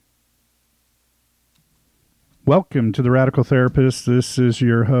Welcome to The Radical Therapist. This is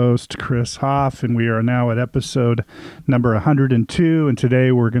your host, Chris Hoff, and we are now at episode number 102. And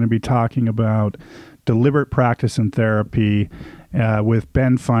today we're going to be talking about deliberate practice in therapy with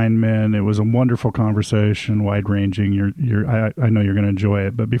Ben Fineman. It was a wonderful conversation, wide-ranging. I know you're going to enjoy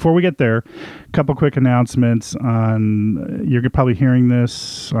it. But before we get there, a couple quick announcements. You're probably hearing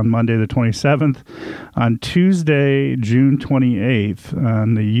this on Monday the 27th. On Tuesday, June 28th,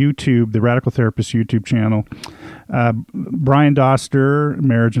 on the Radical Therapist YouTube channel, Brian Doster,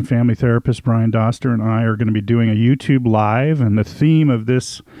 marriage and family therapist Brian Doster, and I are going to be doing a YouTube live, and the theme of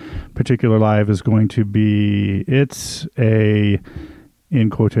this particular live is going to be, it's a, in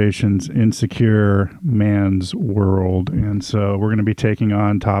quotations, insecure man's world. And so we're going to be taking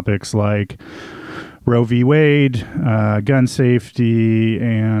on topics like Roe v. Wade, gun safety,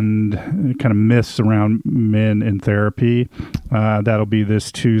 and kind of myths around men in therapy. That'll be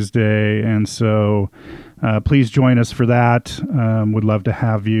this Tuesday, and so please join us for that. Would love to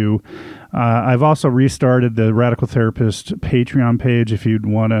have you. I've also restarted the Radical Therapist Patreon page. If you'd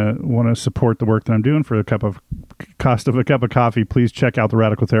want to support the work that I'm doing for the cost of a cup of coffee, please check out the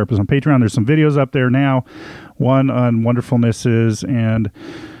Radical Therapist on Patreon. There's some videos up there now, one on wonderfulnesses and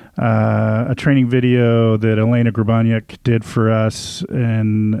a training video that Elena Grabaniak did for us at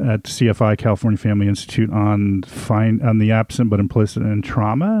CFI, California Family Institute, on the absent but implicit in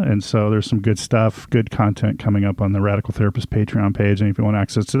trauma. And so there's some good stuff, good content coming up on the Radical Therapist Patreon page. And if you want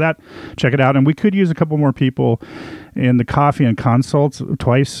access to that, check it out. And we could use a couple more people in the coffee and consults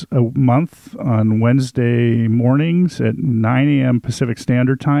twice a month on Wednesday mornings at 9 a.m. Pacific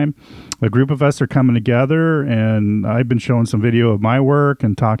Standard Time. A group of us are coming together, and I've been showing some video of my work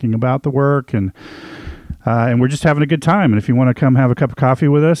and talking about the work, and we're just having a good time. And if you want to come have a cup of coffee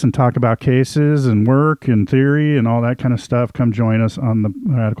with us and talk about cases and work and theory and all that kind of stuff, come join us on the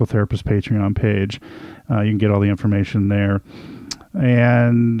Radical Therapist Patreon page. You can get all the information there.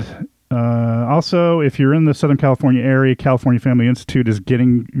 And also, if you're in the Southern California area, California Family Institute is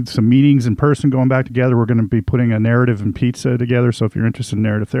getting some meetings in person going back together. We're going to be putting a narrative and pizza together. So if you're interested in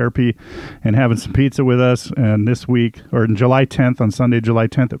narrative therapy and having some pizza with us, and this week, or on July 10th, on Sunday, July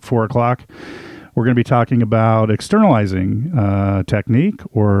 10th at 4 o'clock, we're going to be talking about externalizing technique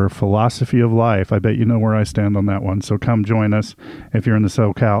or philosophy of life. I bet you know where I stand on that one. So come join us if you're in the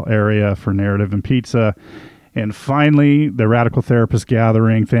SoCal area for narrative and pizza. And finally, the Radical Therapist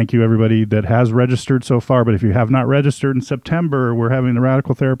Gathering. Thank you, everybody that has registered so far. But if you have not registered, in September, we're having the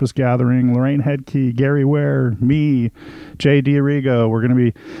Radical Therapist Gathering. Lorraine Headkey, Gary Ware, me, Jay Diarigo. We're going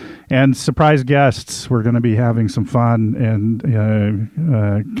to be, and surprise guests. We're going to be having some fun and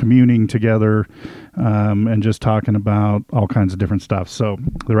communing together and just talking about all kinds of different stuff. So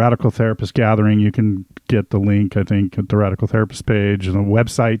the Radical Therapist Gathering, you can get the link, I think, at the Radical Therapist page and the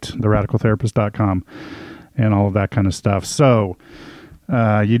website, theradicaltherapist.com. and all of that kind of stuff. So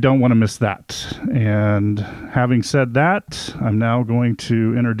you don't want to miss that. And having said that, I'm now going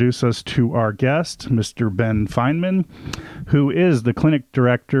to introduce us to our guest, Mr. Ben Fineman, who is the clinic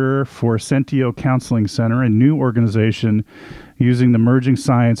director for Sentio Counseling Center, a new organization using the emerging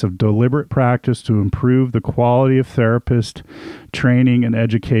science of deliberate practice to improve the quality of therapist training and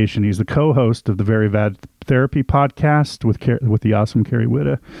education. He's the co-host of the Very Bad Therapy podcast with the awesome Carrie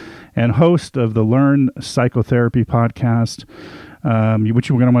Witta, and host of the Learn Psychotherapy podcast, which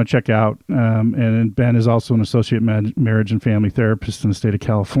you're going to want to check out. And Ben is also an associate marriage and family therapist in the state of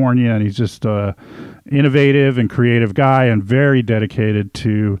California, and he's just an innovative and creative guy and very dedicated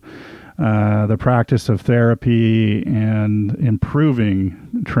to the practice of therapy and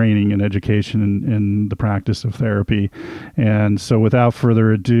improving training and education in the practice of therapy. And so without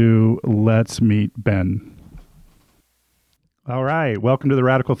further ado, let's meet Ben. All right. Welcome to the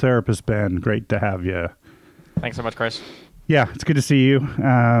Radical Therapist, Ben. Great to have you. Thanks so much, Chris. Yeah, it's good to see you.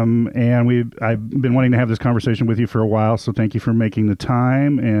 And I've been wanting to have this conversation with you for a while, so thank you for making the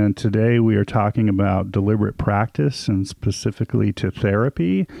time. And today we are talking about deliberate practice and specifically to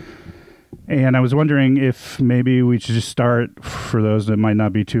therapy. And I was wondering if maybe we should just start, for those that might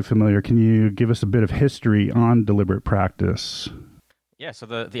not be too familiar, can you give us a bit of history on deliberate practice? Yeah, so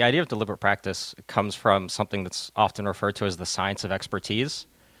the idea of deliberate practice comes from something that's often referred to as the science of expertise.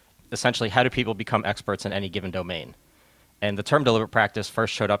 Essentially, how do people become experts in any given domain? And the term deliberate practice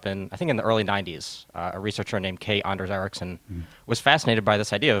first showed up in the early 90s. A researcher named K. Anders Ericsson was fascinated by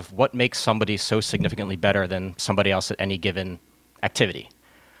this idea of what makes somebody so significantly better than somebody else at any given activity.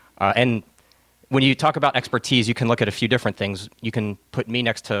 And when you talk about expertise, you can look at a few different things. You can put me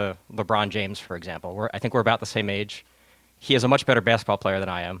next to LeBron James, for example. I think we're about the same age. He is a much better basketball player than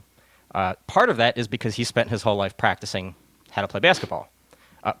I am. Part of that is because he spent his whole life practicing how to play basketball.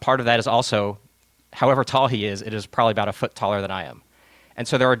 Part of that is also however tall he is, it is probably about a foot taller than I am. And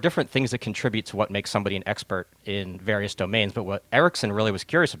so there are different things that contribute to what makes somebody an expert in various domains. But what Erickson really was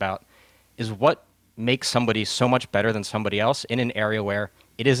curious about is what makes somebody so much better than somebody else in an area where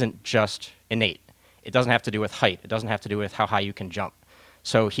it isn't just innate. It doesn't have to do with height. It doesn't have to do with how high you can jump.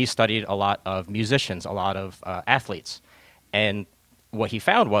 So he studied a lot of musicians, a lot of athletes. And what he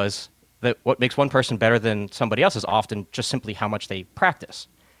found was that what makes one person better than somebody else is often just simply how much they practice.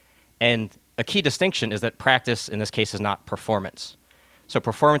 And a key distinction is that practice in this case is not performance. So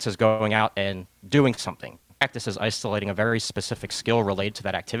performance is going out and doing something. Practice is isolating a very specific skill related to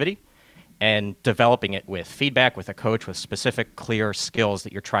that activity and developing it with feedback, with a coach, with specific, clear skills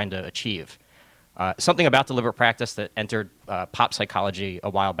that you're trying to achieve. Something about deliberate practice that entered pop psychology a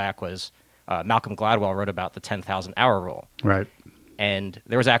while back was Malcolm Gladwell wrote about the 10,000 hour rule. Right. And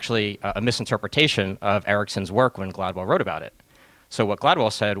there was actually a misinterpretation of Erickson's work when Gladwell wrote about it. So what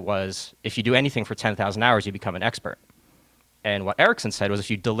Gladwell said was, if you do anything for 10,000 hours, you become an expert. And what Erickson said was,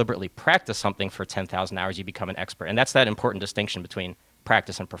 if you deliberately practice something for 10,000 hours, you become an expert. And that's that important distinction between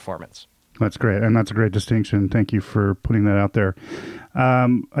practice and performance. That's great. And that's a great distinction. Thank you for putting that out there.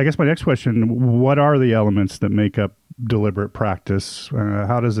 I guess my next question, what are the elements that make up deliberate practice?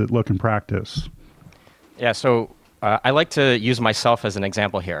 How does it look in practice? Yeah, so I like to use myself as an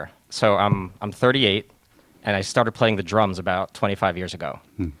example here. So I'm 38, and I started playing the drums about 25 years ago.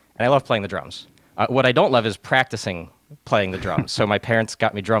 And I love playing the drums. What I don't love is practicing playing the drums. So my parents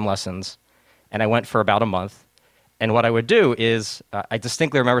got me drum lessons, and I went for about a month. And what I would do is, I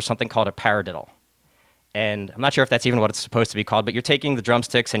distinctly remember something called a paradiddle. And I'm not sure if that's even what it's supposed to be called, but you're taking the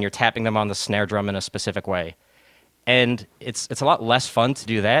drumsticks and you're tapping them on the snare drum in a specific way. And it's a lot less fun to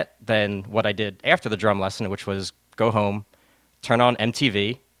do that than what I did after the drum lesson, which was go home, turn on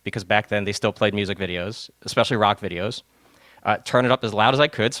MTV, because back then they still played music videos, especially rock videos, turn it up as loud as I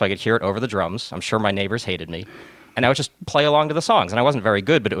could so I could hear it over the drums. I'm sure my neighbors hated me. And I would just play along to the songs. And I wasn't very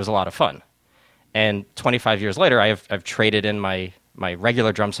good, but it was a lot of fun. And 25 years later, I've traded in my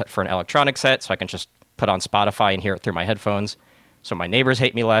regular drum set for an electronic set so I can just put on Spotify and hear it through my headphones. So my neighbors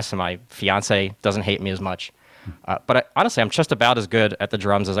hate me less and my fiance doesn't hate me as much. But honestly, I'm just about as good at the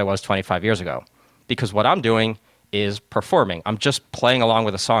drums as I was 25 years ago, because what I'm doing is performing. I'm just playing along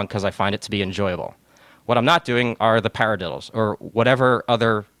with a song because I find it to be enjoyable. What I'm not doing are the paradiddles or whatever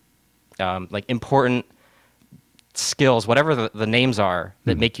other important skills, whatever the names are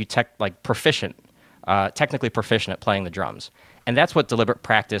that make you proficient, technically proficient at playing the drums. And that's what deliberate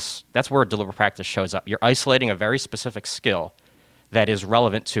practice, that's where deliberate practice shows up. You're isolating a very specific skill that is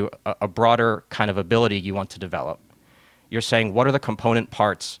relevant to a broader kind of ability you want to develop. You're saying, what are the component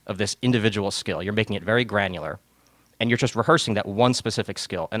parts of this individual skill? You're making it very granular, and you're just rehearsing that one specific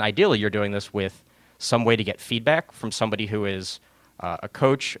skill. And ideally, you're doing this with some way to get feedback from somebody who is a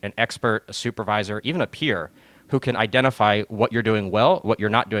coach, an expert, a supervisor, even a peer, who can identify what you're doing well, what you're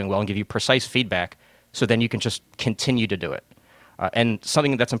not doing well, and give you precise feedback, so then you can just continue to do it. And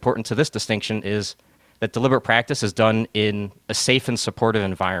something that's important to this distinction is that deliberate practice is done in a safe and supportive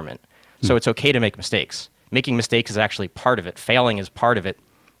environment. So it's okay to make mistakes. Making mistakes is actually part of it. Failing is part of it,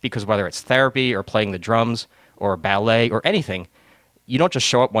 because whether it's therapy or playing the drums or ballet or anything, you don't just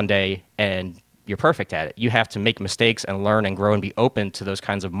show up one day and you're perfect at it. You have to make mistakes and learn and grow and be open to those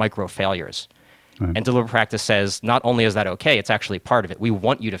kinds of micro failures. Right. And deliberate practice says not only is that okay, it's actually part of it. We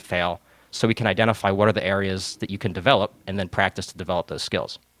want you to fail so we can identify what are the areas that you can develop and then practice to develop those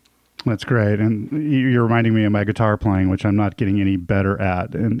skills. That's great. And you're reminding me of my guitar playing, which I'm not getting any better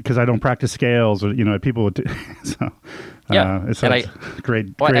at, and because I don't practice scales, or people would it's a great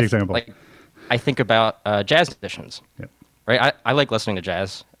example. I think about jazz musicians. Yep. Right? I like listening to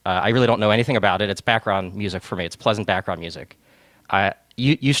jazz. I really don't know anything about it. It's background music for me. It's pleasant background music.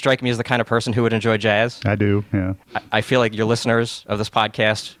 You strike me as the kind of person who would enjoy jazz. I do, yeah. I feel like your listeners of this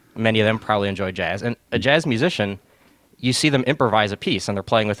podcast, many of them probably enjoy jazz. And a jazz musician, you see them improvise a piece and they're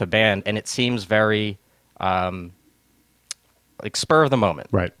playing with a band, and it seems very spur of the moment.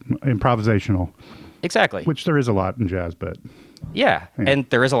 Right. Improvisational. Exactly. Which there is a lot in jazz, but... Yeah, and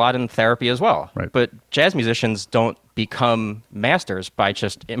there is a lot in therapy as well. Right. But jazz musicians don't become masters by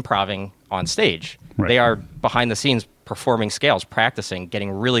just improvising on stage. Right. They are behind the scenes performing scales, practicing, getting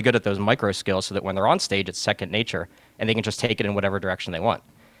really good at those micro skills so that when they're on stage, it's second nature, and they can just take it in whatever direction they want.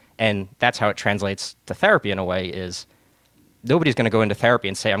 And that's how it translates to therapy in a way is nobody's going to go into therapy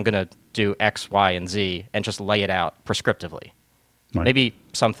and say, I'm going to do X, Y, and Z and just lay it out prescriptively. Right. Maybe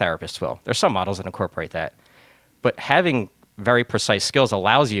some therapists will. There's some models that incorporate that. But having very precise skills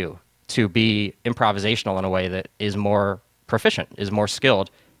allows you to be improvisational in a way that is more proficient, is more skilled,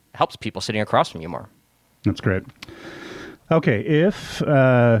 helps people sitting across from you more. That's great. Okay, if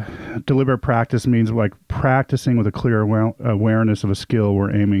deliberate practice means like practicing with a clear awareness of a skill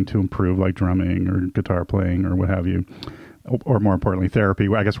we're aiming to improve, like drumming or guitar playing or what have you, or more importantly,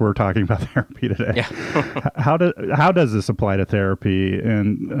 therapy. I guess we're talking about therapy today. Yeah. How does this apply to therapy?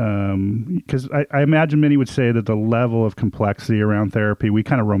 And because I imagine many would say that the level of complexity around therapy, we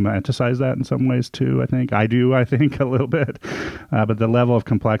kind of romanticize that in some ways too. I think a little bit, but the level of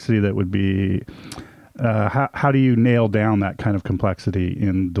complexity that would be. How do you nail down that kind of complexity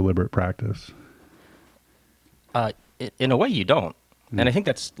in deliberate practice? In a way, you don't. And I think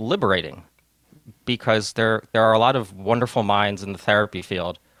that's liberating because there are a lot of wonderful minds in the therapy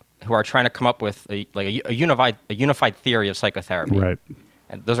field who are trying to come up with a unified theory of psychotherapy. Right.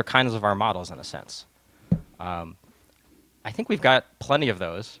 And those are kinds of our models in a sense. I think we've got plenty of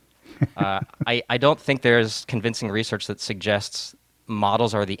those. I don't think there's convincing research that suggests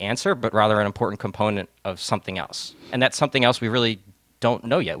models are the answer, but rather an important component of something else. And that something else we really don't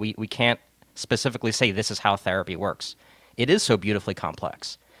know yet. We can't specifically say this is how therapy works. It is so beautifully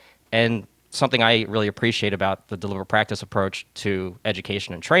complex. And something I really appreciate about the deliberate practice approach to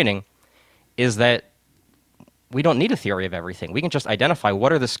education and training is that we don't need a theory of everything. We can just identify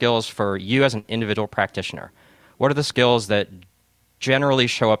what are the skills for you as an individual practitioner. What are the skills that generally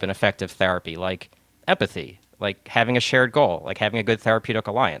show up in effective therapy, like empathy, like having a shared goal, like having a good therapeutic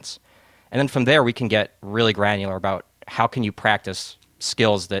alliance. And then from there, we can get really granular about how can you practice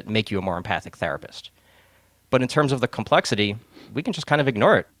skills that make you a more empathic therapist. But in terms of the complexity, we can just kind of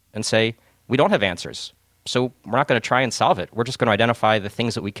ignore it and say, we don't have answers. So we're not going to try and solve it. We're just going to identify the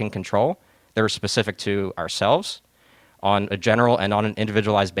things that we can control that are specific to ourselves on a general and on an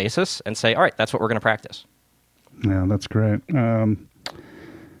individualized basis and say, all right, that's what we're going to practice. Yeah, that's great.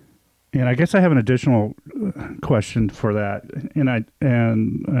 And I guess I have an additional question for that,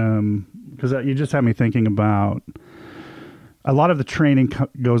 because you just had me thinking about a lot of the training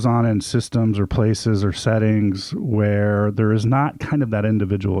goes on in systems or places or settings where there is not kind of that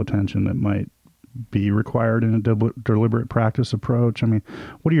individual attention that might be required in a deliberate practice approach. I mean,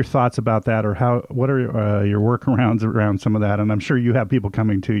 what are your thoughts about that, or what are your workarounds around some of that? And I'm sure you have people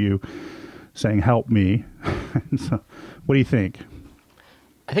coming to you saying, "Help me." So, what do you think?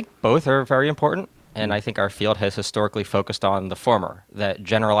 I think both are very important, and I think our field has historically focused on the former, that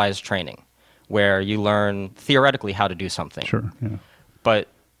generalized training, where you learn theoretically how to do something. Sure, yeah. But,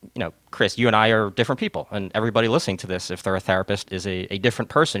 Chris, you and I are different people, and everybody listening to this, if they're a therapist, is a different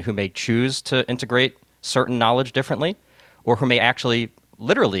person who may choose to integrate certain knowledge differently, or who may actually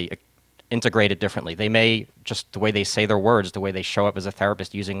literally integrate it differently. They may, just the way they say their words, the way they show up as a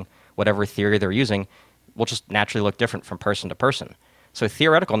therapist using whatever theory they're using, will just naturally look different from person to person. So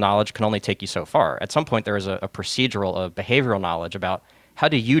theoretical knowledge can only take you so far. At some point, there is a procedural, a behavioral knowledge about how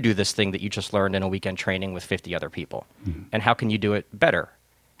do you do this thing that you just learned in a weekend training with 50 other people? Mm-hmm. And how can you do it better?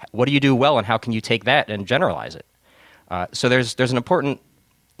 What do you do well, and how can you take that and generalize it? So there's an important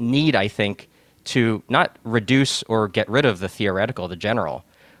need, I think, to not reduce or get rid of the theoretical, the general,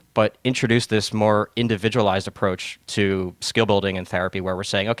 but introduce this more individualized approach to skill building and therapy where we're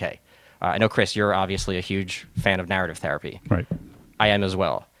saying, okay, I know, Chris, you're obviously a huge fan of narrative therapy. Right. I am as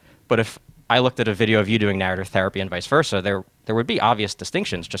well. But if I looked at a video of you doing narrative therapy and vice versa, there would be obvious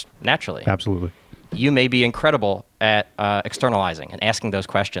distinctions just naturally. Absolutely. You may be incredible at externalizing and asking those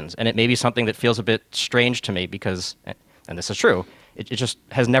questions. And it may be something that feels a bit strange to me because, and this is true, it just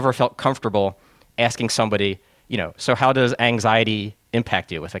has never felt comfortable asking somebody, so how does anxiety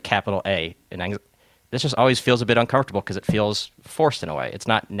impact you with a capital A? And this just always feels a bit uncomfortable because it feels forced in a way. It's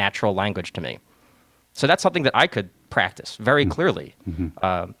not natural language to me. So that's something that I could practice very clearly,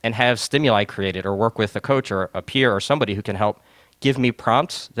 and have stimuli created or work with a coach or a peer or somebody who can help give me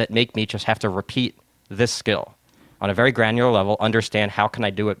prompts that make me just have to repeat this skill on a very granular level, understand how can I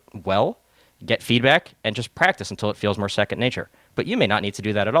do it well, get feedback, and just practice until it feels more second nature. But you may not need to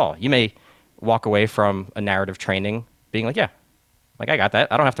do that at all. You may walk away from a narrative training being like, yeah, like I got that.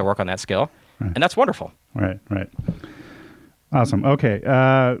 I don't have to work on that skill. Right. And that's wonderful. Right. Awesome. Okay.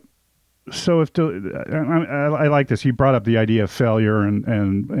 So I like this. You brought up the idea of failure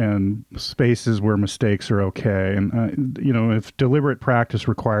and spaces where mistakes are okay. And, if deliberate practice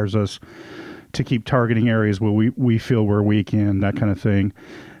requires us to keep targeting areas where we feel we're weak in, that kind of thing,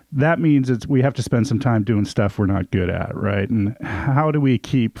 that means we have to spend some time doing stuff we're not good at, right? And how do we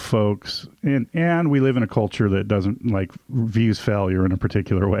keep folks, and we live in a culture that doesn't views failure in a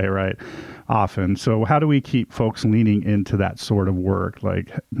particular way, right? Often. So how do we keep folks leaning into that sort of work?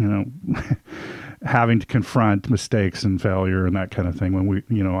 Having to confront mistakes and failure and that kind of thing when we,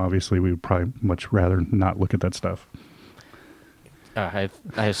 obviously we would probably much rather not look at that stuff. I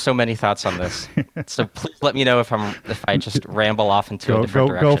have so many thoughts on this. So please let me know if I just ramble off into a different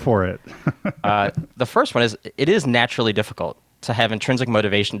Go direction. for it. The first one is it is naturally difficult to have intrinsic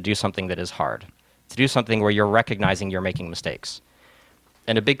motivation to do something that is hard, to do something where you're recognizing you're making mistakes.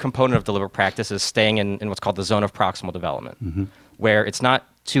 And a big component of deliberate practice is staying in what's called the zone of proximal development, where it's not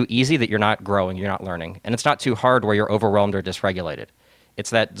too easy that you're not growing, you're not learning, and it's not too hard where you're overwhelmed or dysregulated. It's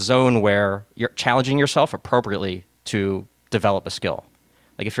that zone where you're challenging yourself appropriately to develop a skill.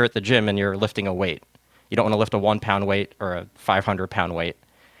 Like if you're at the gym and you're lifting a weight, you don't want to lift a 1 pound weight or a 500-pound weight.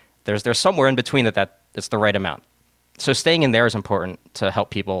 There's somewhere in between that it's the right amount. So staying in there is important to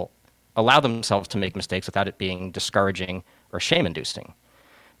help people allow themselves to make mistakes without it being discouraging or shame-inducing.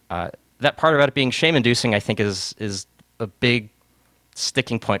 That part about it being shame-inducing, I think, is a big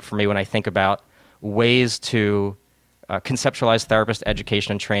sticking point for me when I think about ways to conceptualize therapist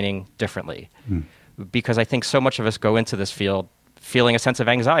education and training differently. Because I think so much of us go into this field feeling a sense of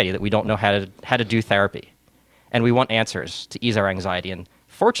anxiety that we don't know how to do therapy. And we want answers to ease our anxiety. And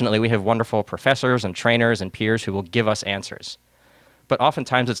fortunately, we have wonderful professors and trainers and peers who will give us answers. But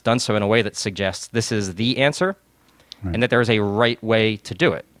oftentimes it's done so in a way that suggests this is the answer, right, and that there is a right way to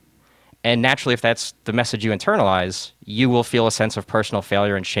do it. And naturally, if that's the message you internalize, you will feel a sense of personal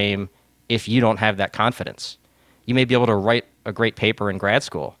failure and shame if you don't have that confidence. You may be able to write a great paper in grad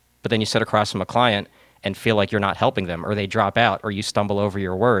school, but then you sit across from a client and feel like you're not helping them, or they drop out, or you stumble over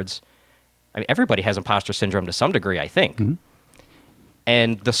your words. I mean, everybody has imposter syndrome to some degree, I think. Mm-hmm.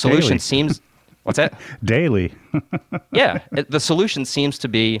 And the solution Daily. seems... What's that? Daily. Yeah. The solution seems to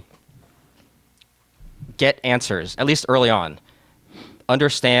be get answers, at least early on.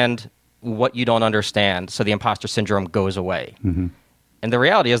 Understand what you don't understand so the imposter syndrome goes away. Mm-hmm. And the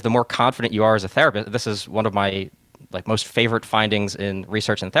reality is the more confident you are as a therapist, this is one of my most favorite findings in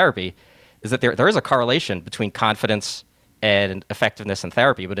research and therapy, is that there is a correlation between confidence and effectiveness in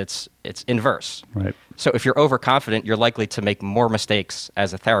therapy, but it's inverse. Right. So if you're overconfident, you're likely to make more mistakes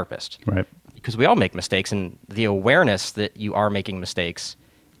as a therapist. Right. Because we all make mistakes, and the awareness that you are making mistakes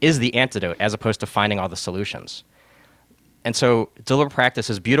is the antidote as opposed to finding all the solutions. And so deliberate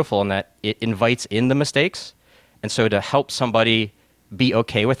practice is beautiful in that it invites in the mistakes. And so to help somebody be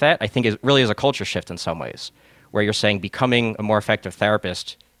okay with that, I think it really is a culture shift in some ways, where you're saying becoming a more effective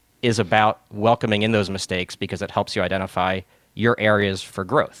therapist is about welcoming in those mistakes because it helps you identify your areas for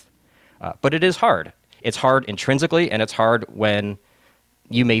growth. But it is hard. It's hard intrinsically, and it's hard when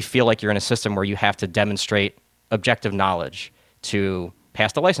you may feel like you're in a system where you have to demonstrate objective knowledge to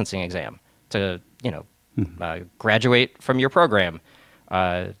pass the licensing exam, to, graduate from your program,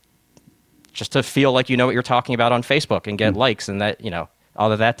 just to feel like you know what you're talking about on Facebook and get likes and that,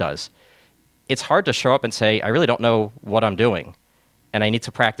 all that does. It's hard to show up and say, I really don't know what I'm doing, and I need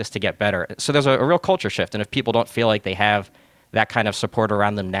to practice to get better. So there's a real culture shift, and if people don't feel like they have that kind of support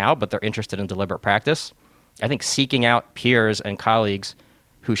around them now, but they're interested in deliberate practice, I think seeking out peers and colleagues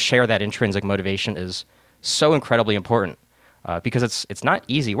who share that intrinsic motivation is so incredibly important. Because it's not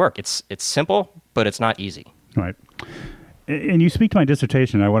easy work. It's simple, but it's not easy. Right. And you speak to my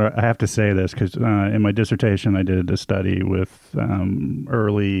dissertation. I have to say this because in my dissertation I did a study with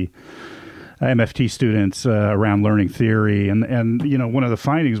early MFT students around learning theory, and one of the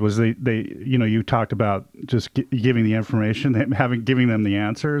findings was they you talked about just giving the information, giving them the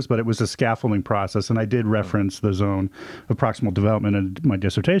answers, but it was a scaffolding process, and I did reference the zone of proximal development in my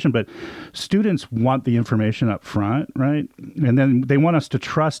dissertation. But students want the information up front, right? And then they want us to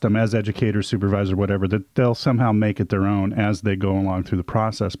trust them as educators, supervisor, whatever, that they'll somehow make it their own as they go along through the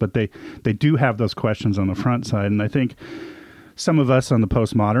process. But they do have those questions on the front side, and I think some of us on the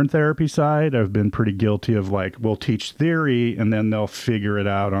postmodern therapy side have been pretty guilty of we'll teach theory and then they'll figure it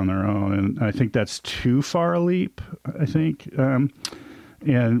out on their own. And I think that's too far a leap, I think.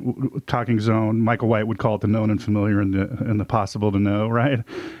 And talking zone, Michael White would call it the known and familiar and the possible to know, right?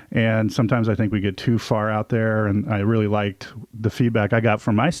 And sometimes I think we get too far out there. And I really liked the feedback I got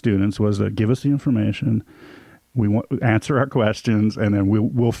from my students was that give us the information, we want answer our questions, and then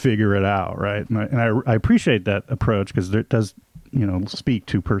we'll figure it out, right? And I appreciate that approach because it does, speak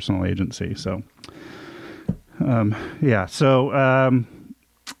to personal agency. So, yeah. So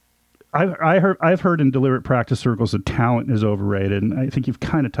I've heard in deliberate practice circles that talent is overrated, and I think you've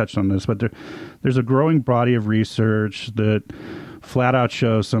kind of touched on this. But there's a growing body of research that flat out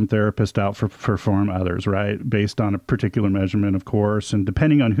shows some therapists outperform others, right? Based on a particular measurement, of course. And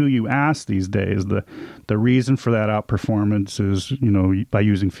depending on who you ask these days, the reason for that outperformance is, by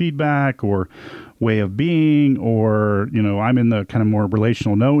using feedback or way of being, or, I'm in the kind of more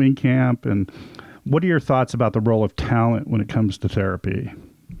relational knowing camp. And what are your thoughts about the role of talent when it comes to therapy?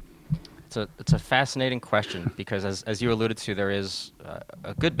 It's a fascinating question because, as you alluded to, there is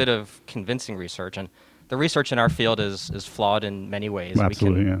a good bit of convincing research, and the research in our field is flawed in many ways.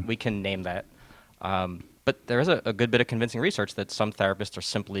 Absolutely, We can name that, but there is a good bit of convincing research that some therapists are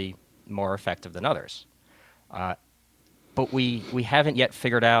simply more effective than others. But we haven't yet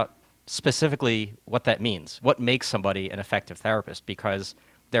figured out specifically what that means. What makes somebody an effective therapist? Because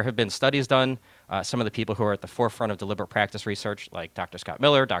there have been studies done. Some of the people who are at the forefront of deliberate practice research, like Dr. Scott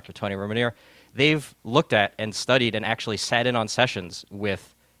Miller, Dr. Tony Romanier, they've looked at and studied and actually sat in on sessions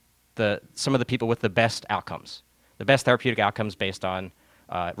with some of the people with the best outcomes, the best therapeutic outcomes based on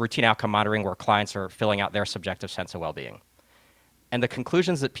routine outcome monitoring where clients are filling out their subjective sense of well-being. And the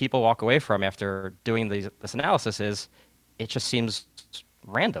conclusions that people walk away from after doing this analysis is it just seems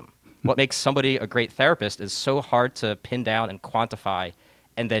random. What makes somebody a great therapist is so hard to pin down and quantify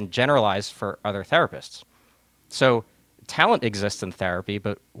and then generalize for other therapists. So talent exists in therapy,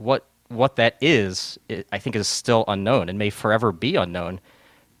 but what that is, I think, is still unknown and may forever be unknown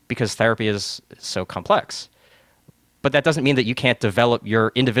because therapy is so complex. But that doesn't mean that you can't develop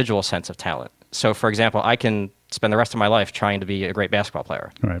your individual sense of talent. So, for example, I can spend the rest of my life trying to be a great basketball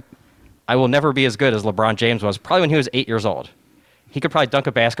player. Right. I will never be as good as LeBron James was, probably when he was 8 years old. He could probably dunk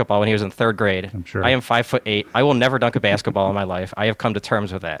a basketball when he was in third grade. I'm sure. I am 5'8". I will never dunk a basketball in my life. I have come to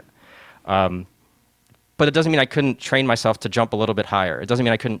terms with that. But it doesn't mean I couldn't train myself to jump a little bit higher. It doesn't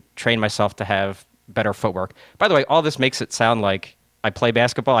mean I couldn't train myself to have better footwork. By the way, all this makes it sound like I play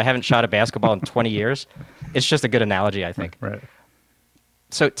basketball. I haven't shot a basketball in 20 years. It's just a good analogy, I think. Right.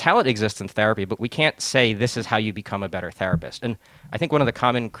 So talent exists in therapy, but we can't say this is how you become a better therapist. And I think one of the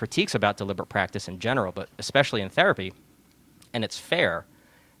common critiques about deliberate practice in general, but especially in therapy, and it's fair,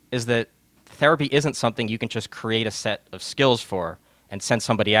 is that therapy isn't something you can just create a set of skills for and send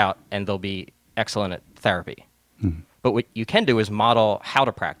somebody out and they'll be excellent at therapy. Mm-hmm. But what you can do is model how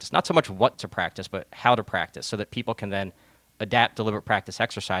to practice, not so much what to practice, but how to practice so that people can then adapt deliberate practice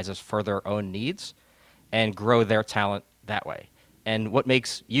exercises for their own needs and grow their talent that way. And what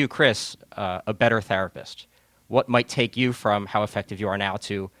makes you, Chris, a better therapist? What might take you from how effective you are now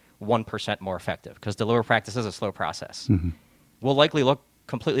to 1% more effective? Because deliberate practice is a slow process. Mm-hmm. Will likely look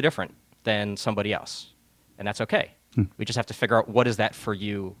completely different than somebody else, and that's okay. Mm-hmm. We just have to figure out what is that for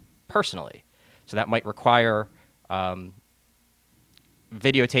you personally. So that might require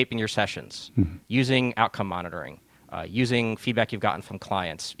videotaping your sessions, mm-hmm. using outcome monitoring, using feedback you've gotten from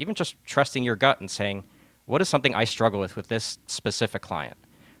clients, even just trusting your gut and saying, what is something I struggle with this specific client?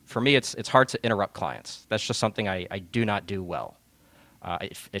 For me, it's hard to interrupt clients. That's just something I do not do well.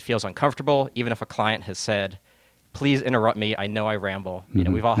 It feels uncomfortable, even if a client has said, please interrupt me. I know I ramble. Mm-hmm. You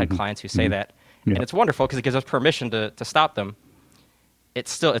know, we've all had mm-hmm. clients who say mm-hmm. that, yeah. And it's wonderful because it gives us permission to stop them.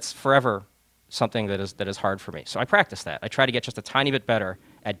 It's forever something that is hard for me. So I practice that. I try to get just a tiny bit better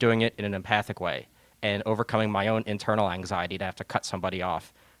at doing it in an empathic way and overcoming my own internal anxiety to have to cut somebody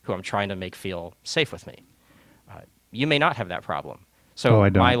off who I'm trying to make feel safe with me. You may not have that problem. So I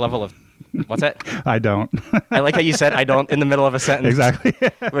don't. My level of what's that? I don't. I like how you said I don't in the middle of a sentence. Exactly.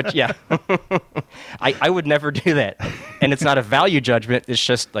 But yeah, I would never do that. And it's not a value judgment. It's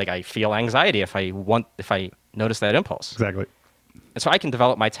just like I feel anxiety if I notice that impulse. Exactly. And so I can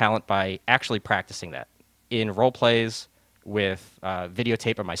develop my talent by actually practicing that in role plays with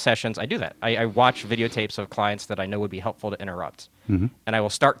videotape of my sessions. I do that. I watch videotapes of clients that I know would be helpful to interrupt. Mm-hmm. And I will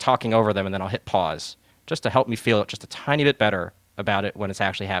start talking over them and then I'll hit pause just to help me feel just a tiny bit better about it when it's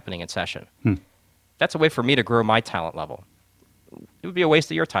actually happening in session. That's a way for me to grow my talent level. It would be a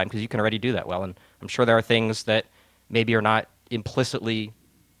waste of your time because you can already do that well. And I'm sure there are things that maybe are not implicitly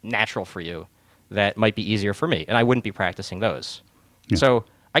natural for you that might be easier for me. And I wouldn't be practicing those. Yeah. So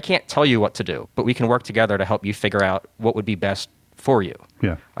I can't tell you what to do, but we can work together to help you figure out what would be best for you.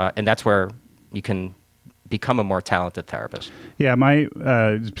 Yeah. And that's where you can become a more talented therapist. Yeah,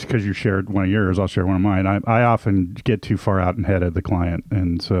 because you shared one of yours, I'll share one of mine. I often get too far out ahead of the client,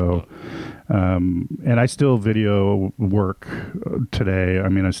 and so, and I still video work today. I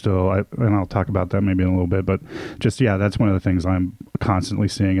mean, and I'll talk about that maybe in a little bit, but just, yeah, that's one of the things I'm constantly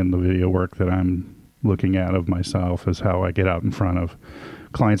seeing in the video work that I'm looking at of myself is how I get out in front of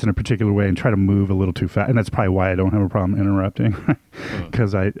clients in a particular way and try to move a little too fast. And that's probably why I don't have a problem interrupting,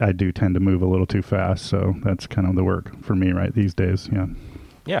 because I do tend to move a little too fast. So that's kind of the work for me right these days. Yeah.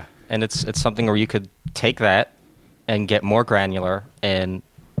 Yeah. And it's something where you could take that and get more granular, and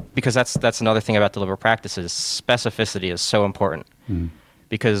because that's another thing about deliberate practice is specificity is so important,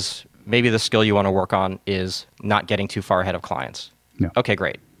 because maybe the skill you want to work on is not getting too far ahead of clients. Yeah. Okay,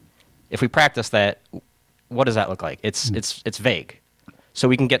 great. If we practice that, what does that look like? It's vague. So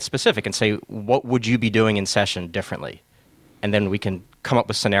we can get specific and say, what would you be doing in session differently? and then we can come up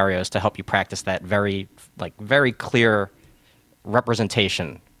with scenarios to help you practice that very clear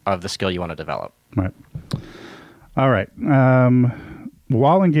representation of the skill you want to develop. Right. All right.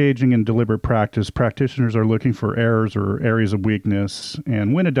 While engaging in deliberate practice, practitioners are looking for errors or areas of weakness,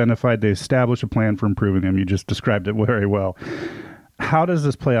 and when identified, they establish a plan for improving them. You just described it very well. How does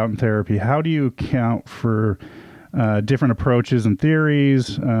this play out in therapy? How do you account for different approaches and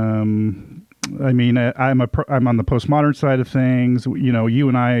theories? I'm on the postmodern side of things. You know, you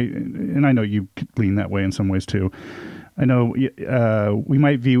and I know you lean that way in some ways too. I know we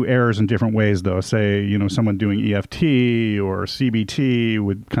might view errors in different ways, though. Say, you know, someone doing EFT or CBT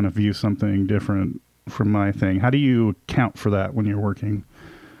would kind of view something different from my thing. How do you account for that when you're working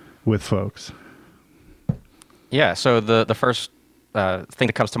with folks? Yeah, so the first thing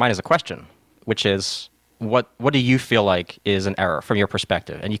that comes to mind is a question, which is, what do you feel like is an error from your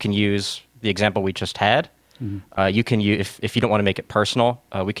perspective? And you can use the example we just had. Mm-hmm. You can use, if you don't want to make it personal,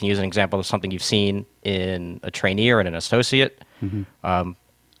 we can use an example of something you've seen in a trainee or in an associate. Mm-hmm.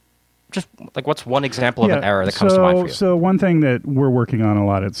 Just like, what's one example of an error that comes to mind for you? So one thing that we're working on a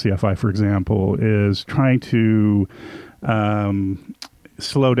lot at CFI, for example, is trying to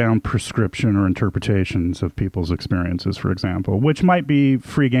slow down prescription or interpretations of people's experiences, for example, which might be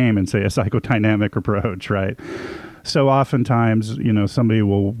free game in, say, a psychodynamic approach, right? So oftentimes, you know, somebody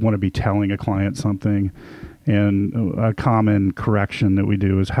will want to be telling a client something, and a common correction that we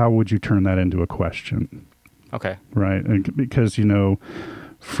do is, how would you turn that into a question? Okay. Right? And because, you know,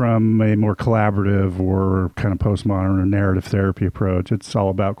 from a more collaborative or kind of postmodern or narrative therapy approach, it's all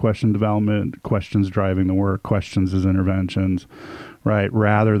about question development, questions driving the work, questions as interventions, right?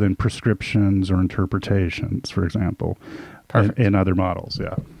 Rather than prescriptions or interpretations, for example. Perfect. In other models,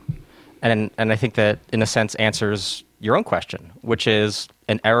 yeah. And I think that, in a sense, answers your own question, which is,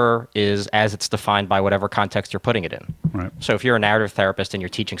 an error is as it's defined by whatever context you're putting it in. Right. So if you're a narrative therapist and you're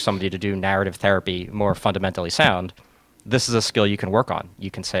teaching somebody to do narrative therapy more fundamentally sound, this is a skill you can work on.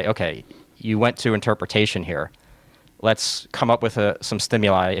 You can say, okay, you went to interpretation here. Let's come up with some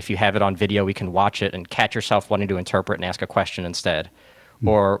stimuli. If you have it on video, we can watch it and catch yourself wanting to interpret and ask a question instead. Mm-hmm.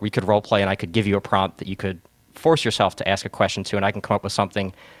 Or we could role play, and I could give you a prompt that you could force yourself to ask a question to, and I can come up with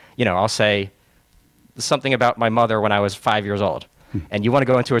something. You know, I'll say something about my mother when I was 5 years old, and you want to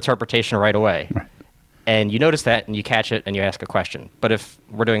go into interpretation right away. Right. And you notice that, and you catch it, and you ask a question. But if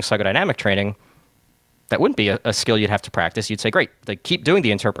we're doing psychodynamic training, that wouldn't be a skill you'd have to practice. You'd say, great, like, keep doing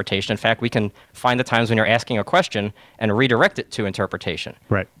the interpretation. In fact, we can find the times when you're asking a question and redirect it to interpretation.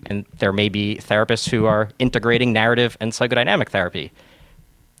 Right. And there may be therapists who are integrating narrative and psychodynamic therapy.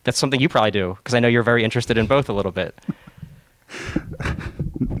 That's something you probably do, because I know you're very interested in both a little bit.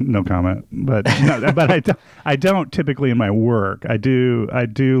 No comment, but I don't typically in my work. I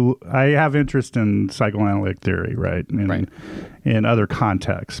have interest in psychoanalytic theory, right? In other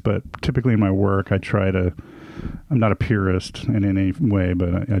contexts, but typically in my work, I'm not a purist in any way,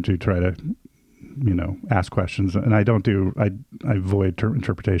 but I do try to, you know, ask questions, and I avoid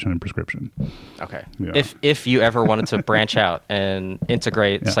interpretation and prescription. Okay. Yeah. If you ever wanted to branch out and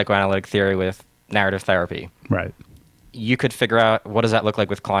integrate psychoanalytic theory with narrative therapy, right, you could figure out, what does that look like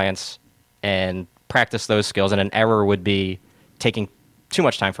with clients, and practice those skills. And an error would be taking too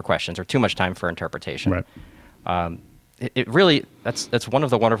much time for questions or too much time for interpretation. Right. It really, that's one of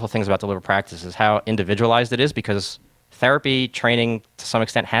the wonderful things about deliberate practice, is how individualized it is, because therapy training to some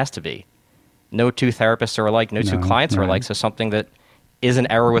extent has to be. No two therapists are alike. No two clients are alike. So something that is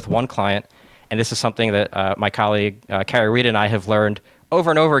an error with one client, and this is something that my colleague Carrie Reed and I have learned over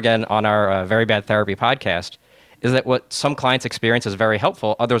and over again on our Very Bad Therapy podcast, is that what some clients experience as very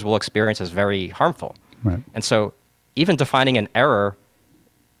helpful, others will experience as very harmful. Right. And so even defining an error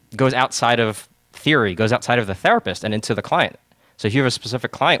goes outside of theory, goes outside of the therapist and into the client. So if you have a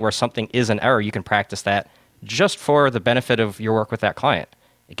specific client where something is an error, you can practice that just for the benefit of your work with that client.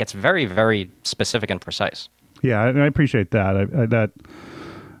 It gets very, very specific and precise. Yeah, and I appreciate that. That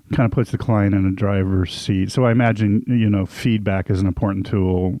kind of puts the client in a driver's seat. So I imagine, you know, feedback is an important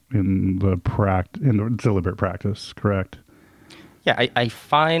tool in the deliberate practice, correct? Yeah, I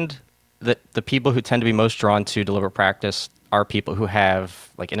find that the people who tend to be most drawn to deliberate practice are people who have,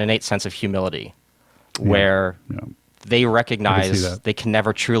 like, an innate sense of humility, where they recognize they can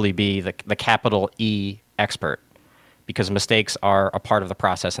never truly be the capital E expert, because mistakes are a part of the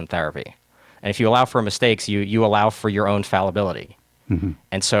process in therapy. And if you allow for mistakes, you allow for your own fallibility. Mm-hmm.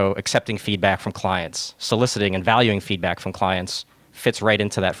 And so accepting feedback from clients, soliciting and valuing feedback from clients fits right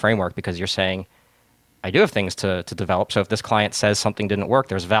into that framework, because you're saying, I do have things to develop. So if this client says something didn't work,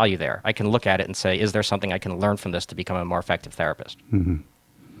 there's value there. I can look at it and say, is there something I can learn from this to become a more effective therapist? Mm-hmm.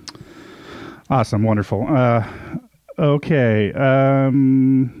 Awesome. Wonderful. Okay.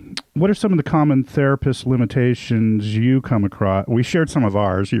 What are some of the common therapist limitations you come across? We shared some of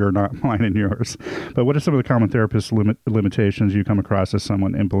ours. You're not mine and yours. But what are some of the common therapist limitations you come across as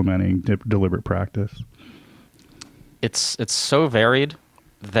someone implementing deliberate practice? It's so varied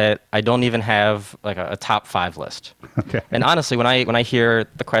that I don't even have like a top 5 list. Okay. And honestly, when I hear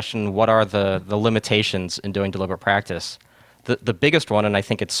the question, what are the limitations in doing deliberate practice? The biggest one, and I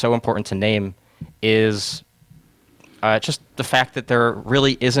think it's so important to name, is just the fact that there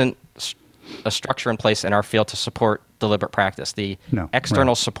really isn't a structure in place in our field to support deliberate practice. The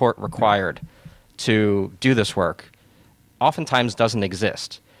external support required to do this work oftentimes doesn't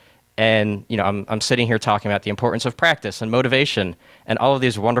exist. And I'm sitting here talking about the importance of practice and motivation and all of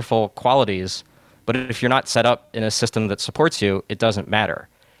these wonderful qualities, but if you're not set up in a system that supports you, it doesn't matter.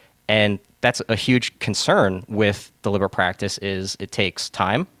 And that's a huge concern with deliberate practice is it takes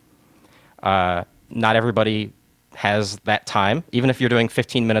time. Not everybody has that time, even if you're doing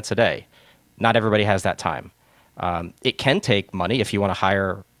 15 minutes a day. Not everybody has that time. It can take money if you want to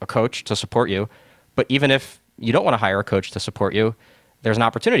hire a coach to support you, but even if you don't want to hire a coach to support you, there's an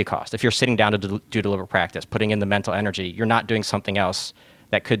opportunity cost. If you're sitting down to do deliberate practice, putting in the mental energy, you're not doing something else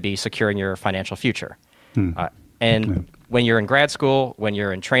that could be securing your financial future. When you're in grad school, when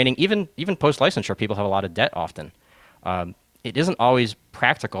you're in training, even post-licensure, people have a lot of debt often. It isn't always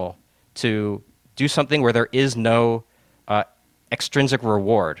practical to do something where there is no extrinsic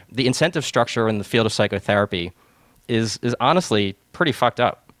reward. The incentive structure in the field of psychotherapy is honestly pretty fucked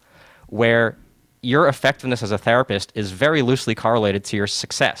up, where your effectiveness as a therapist is very loosely correlated to your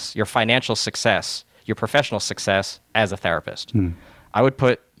success, your financial success, your professional success as a therapist. I would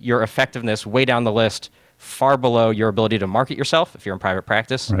put your effectiveness way down the list, far below your ability to market yourself if you're in private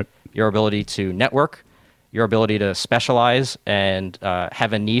practice, your ability to network, your ability to specialize and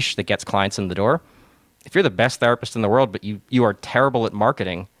have a niche that gets clients in the door. If you're the best therapist in the world, but you are terrible at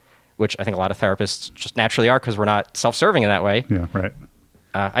marketing, which I think a lot of therapists just naturally are because we're not self-serving in that way. Yeah, right.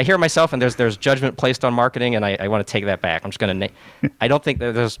 I hear myself, and there's judgment placed on marketing, and I want to take that back. I'm just going to I don't think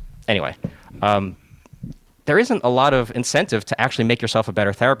that there's... Anyway, there isn't a lot of incentive to actually make yourself a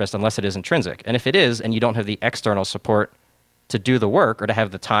better therapist unless it is intrinsic. And if it is, and you don't have the external support to do the work or to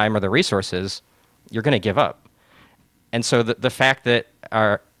have the time or the resources, you're going to give up. And so the fact that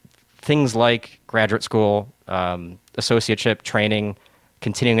things like graduate school, associateship, training,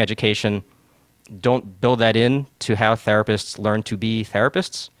 continuing education don't build that in to how therapists learn to be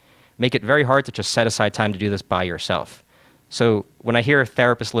therapists, make it very hard to just set aside time to do this by yourself. So when I hear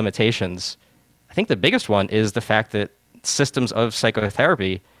therapist limitations, I think the biggest one is the fact that systems of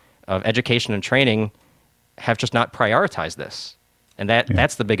psychotherapy, of education and training, have just not prioritized this. And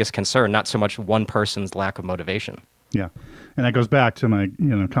that's the biggest concern, not so much one person's lack of motivation. Yeah. And that goes back to my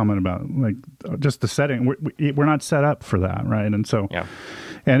comment about like just the setting. We're not set up for that, right? And so,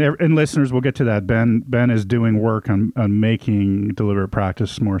 and listeners, we'll get to that. Ben is doing work on making deliberate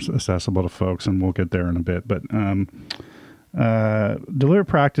practice more accessible to folks, and we'll get there in a bit. But deliberate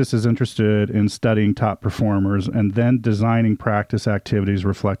practice is interested in studying top performers and then designing practice activities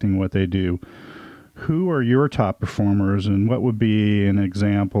reflecting what they do. Who are your top performers, and what would be an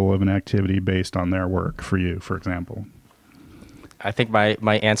example of an activity based on their work for you, for example? I think my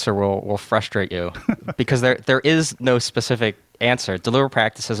answer will frustrate you because there is no specific answer. Deliberate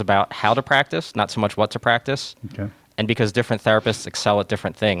practice is about how to practice, not so much what to practice. Okay. And because different therapists excel at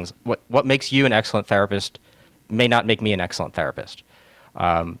different things, what makes you an excellent therapist may not make me an excellent therapist.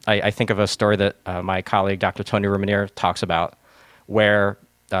 I think of a story that my colleague, Dr. Tony Rumanier, talks about, where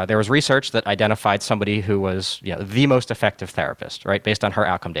there was research that identified somebody who was the most effective therapist, right, based on her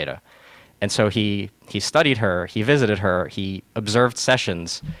outcome data. And so he studied her, he visited her, he observed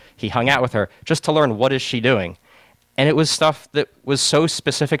sessions, he hung out with her just to learn what is she doing. And it was stuff that was so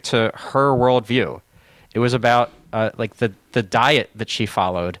specific to her worldview. It was about like the diet that she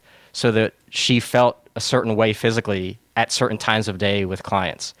followed so that she felt a certain way physically at certain times of day with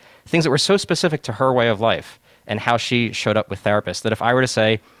clients. Things that were so specific to her way of life and how she showed up with therapists that if I were to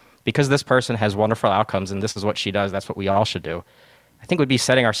say, because this person has wonderful outcomes and this is what she does, that's what we all should do, I think we'd be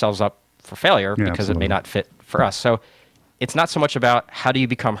setting ourselves up for failure because absolutely. It may not fit for us. So it's not so much about how do you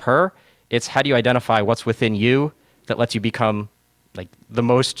become her, it's how do you identify what's within you that lets you become like the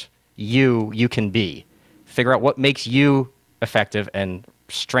most you can be. Figure out what makes you effective and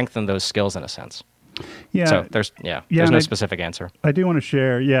strengthen those skills in a sense. Yeah. So there's no specific answer. I do want to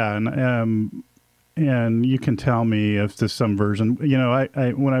share, and you can tell me if there's some version.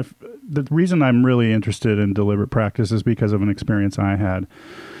 The reason I'm really interested in deliberate practice is because of an experience I had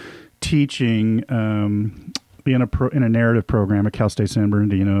teaching in a narrative program at Cal State San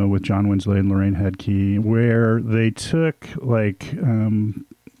Bernardino with John Winsley and Lorraine Headkey, where they took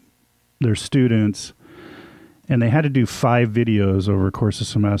their students and they had to do 5 videos over a course of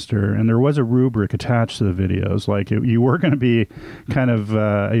semester, and there was a rubric attached to the videos. You were going to be kind of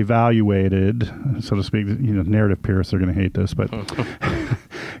evaluated, so to speak. Narrative purists are going to hate this, but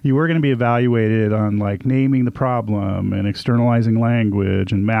you were going to be evaluated on naming the problem and externalizing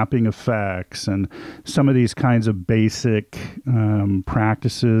language and mapping effects and some of these kinds of basic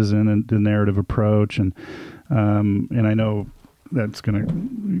practices in the narrative approach. And I know that's going to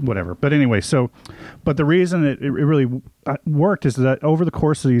whatever. But anyway, but the reason it really worked is that over the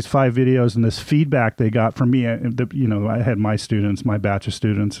course of these 5 videos and this feedback they got from me, I had my students, my batch of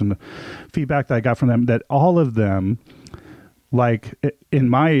students, and the feedback that I got from them, that all of them, in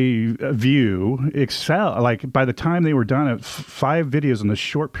my view, excel. By the time they were done at 5 videos in the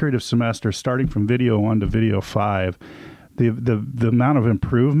short period of semester, starting from video 1 to video 5, the amount of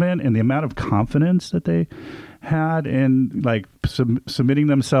improvement and the amount of confidence that they had in submitting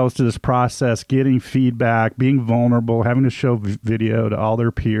themselves to this process, getting feedback, being vulnerable, having to show video to all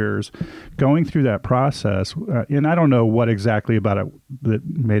their peers, going through that process. And I don't know what exactly about it that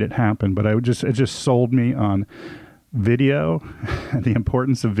made it happen, but it just sold me on video, the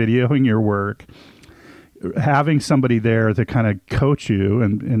importance of videoing your work, having somebody there to kind of coach you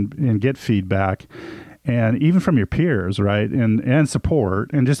and get feedback. And even from your peers, right, and support,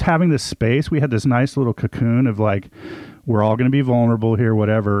 and just having this space. We had this nice little cocoon of we're all going to be vulnerable here,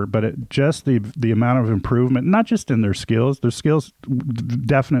 whatever. But just the amount of improvement, not just in their skills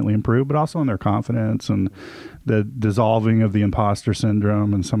definitely improved, but also in their confidence and the dissolving of the imposter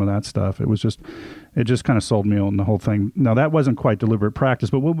syndrome and some of that stuff. It just kind of sold me on the whole thing. Now, that wasn't quite deliberate practice,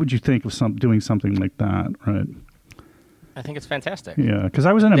 but what would you think of doing something like that, right? I think it's fantastic. Yeah, because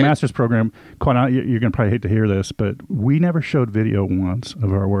I was in a master's program. You're going to probably hate to hear this, but we never showed video once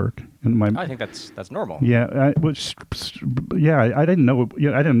of our work. I think that's normal. Yeah, I didn't know.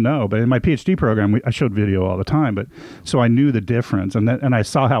 I didn't know, but in my PhD program, I showed video all the time. But so I knew the difference, and I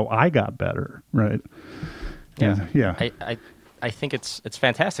saw how I got better. Right. Yeah. I think it's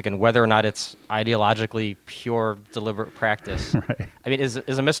fantastic, and whether or not it's ideologically pure deliberate practice, right. I mean, is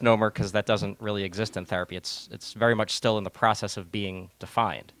a misnomer, because that doesn't really exist in therapy. It's very much still in the process of being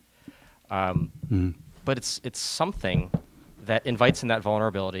defined, but it's something that invites in that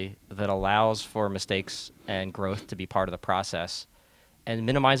vulnerability, that allows for mistakes and growth to be part of the process, and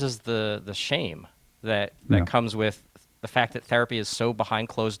minimizes the shame that comes with the fact that therapy is so behind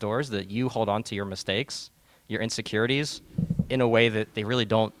closed doors that you hold on to your mistakes, your insecurities, in a way that they really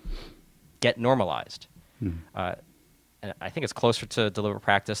don't get normalized. And I think it's closer to deliberate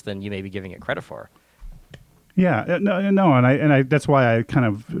practice than you may be giving it credit for. Yeah, no, and I that's why I kind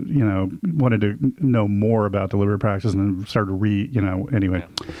of wanted to know more about deliberate practice and then started to anyway.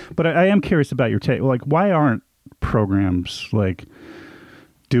 Yeah. But I am curious about your take. Why aren't programs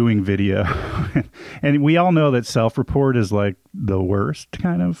doing video? And we all know that self-report is the worst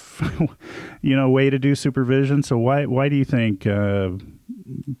kind of way to do supervision. So why do you think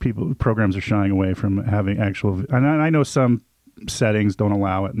programs are shying away from having actual? And I know some settings don't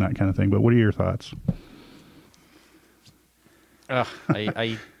allow it and that kind of thing, but what are your thoughts?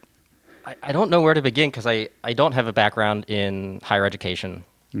 I don't know where to begin, because I don't have a background in higher education.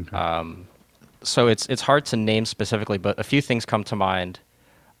 Okay. So it's hard to name specifically, but a few things come to mind.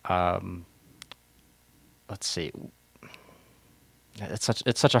 Let's see.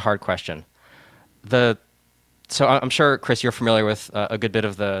 It's such a hard question. So I'm sure, Chris, you're familiar with a good bit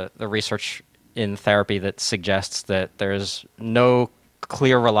of the research in therapy that suggests that there's no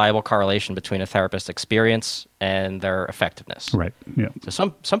clear, reliable correlation between a therapist's experience and their effectiveness. Right. Yeah.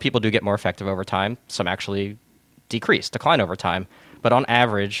 So some people do get more effective over time. Some actually decline over time. But on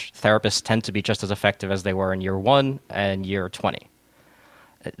average, therapists tend to be just as effective as they were in year 1 and year 20.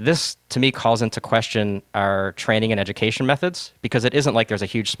 This, to me, calls into question our training and education methods, because it isn't like there's a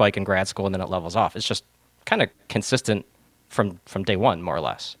huge spike in grad school and then it levels off. It's just kind of consistent from day one, more or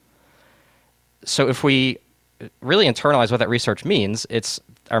less. So if we really internalize what that research means, it's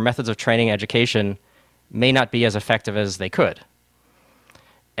our methods of training and education may not be as effective as they could.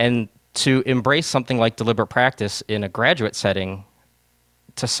 And to embrace something like deliberate practice in a graduate setting,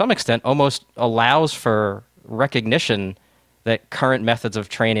 to some extent, almost allows for recognition that current methods of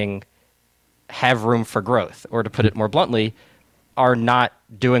training have room for growth, or to put it more bluntly, are not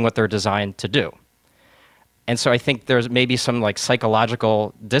doing what they're designed to do. And so I think there's maybe some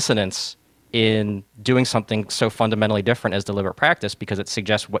psychological dissonance in doing something so fundamentally different as deliberate practice, because it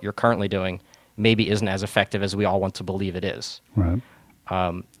suggests what you're currently doing maybe isn't as effective as we all want to believe it is. Right.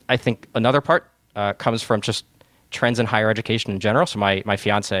 I think another part comes from just trends in higher education in general. So my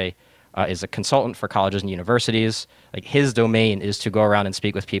fiance is a consultant for colleges and universities. Like his domain is to go around and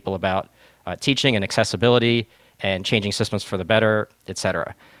speak with people about teaching and accessibility and changing systems for the better, et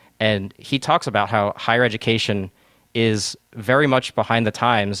cetera. And he talks about how higher education is very much behind the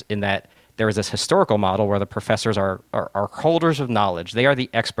times in that there is this historical model where the professors are holders of knowledge. They are the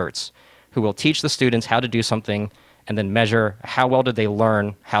experts who will teach the students how to do something and then measure how well did they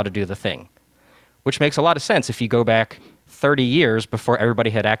learn how to do the thing, which makes a lot of sense if you go back 30 years before everybody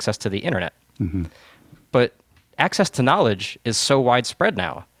had access to the internet. Mm-hmm. But access to knowledge is so widespread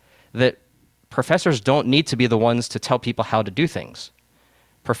now that professors don't need to be the ones to tell people how to do things.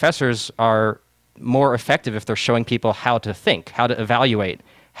 Professors are more effective if they're showing people how to think, how to evaluate,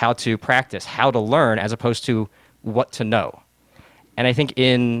 how to practice, how to learn, as opposed to what to know. And I think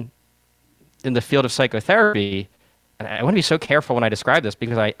in the field of psychotherapy, and I want to be so careful when I describe this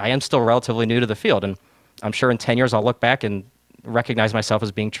because I am still relatively new to the field, and I'm sure in 10 years I'll look back and recognize myself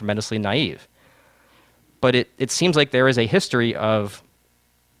as being tremendously naive. But it seems like there is a history of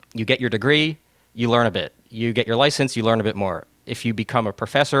you get your degree, you learn a bit. You get your license, you learn a bit more. If you become a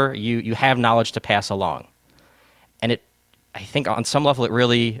professor, you have knowledge to pass along. And I think on some level it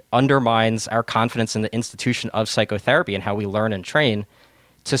really undermines our confidence in the institution of psychotherapy and how we learn and train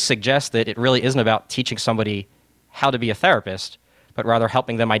to suggest that it really isn't about teaching somebody how to be a therapist, but rather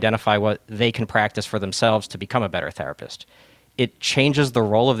helping them identify what they can practice for themselves to become a better therapist. It changes the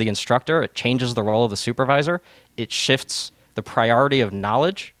role of the instructor. It changes the role of the supervisor. It shifts the priority of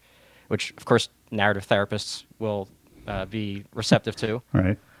knowledge, which, of course, narrative therapists will be receptive to.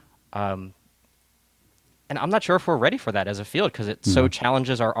 Right. And I'm not sure if we're ready for that as a field because it so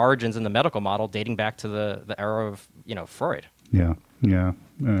challenges our origins in the medical model dating back to the era of, Freud. Yeah, yeah.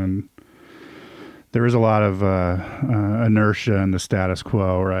 And there is a lot of inertia in the status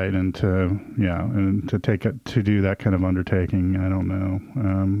quo, right? And to take it to do that kind of undertaking, I don't know.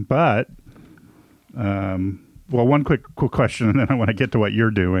 Well, one quick question, and then I want to get to what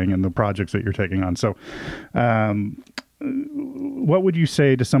you're doing and the projects that you're taking on. So, what would you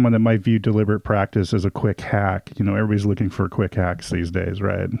say to someone that might view deliberate practice as a quick hack? Everybody's looking for quick hacks these days,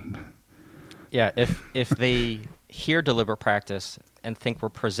 right? Yeah, if they hear deliberate practice and think we're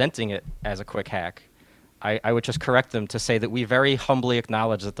presenting it as a quick hack, I would just correct them to say that we very humbly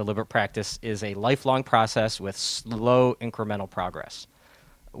acknowledge that deliberate practice is a lifelong process with slow incremental progress.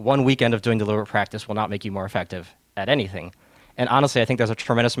 One weekend of doing deliberate practice will not make you more effective at anything. And honestly, I think there's a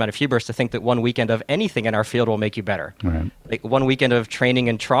tremendous amount of hubris to think that one weekend of anything in our field will make you better. Right. Like one weekend of training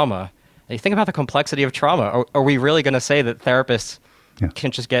in trauma, you think about the complexity of trauma. Are we really going to say that therapists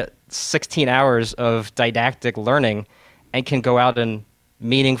can just get 16 hours of didactic learning and can go out and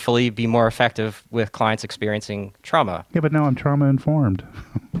meaningfully be more effective with clients experiencing trauma? Yeah, but now I'm trauma informed.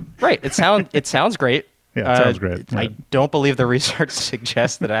 Right. It sounds great. Yeah, it sounds great. I don't believe the research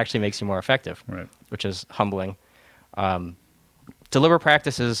suggests that it actually makes you more effective, right, which is humbling. Deliberate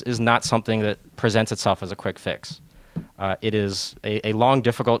practice is not something that presents itself as a quick fix. It is a long,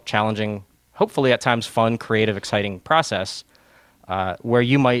 difficult, challenging, hopefully at times fun, creative, exciting process where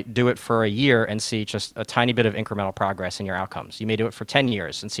you might do it for a year and see just a tiny bit of incremental progress in your outcomes. You may do it for 10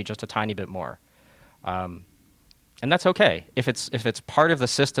 years and see just a tiny bit more. And that's okay. If it's part of the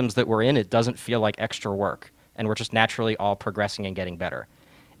systems that we're in, it doesn't feel like extra work, and we're just naturally all progressing and getting better.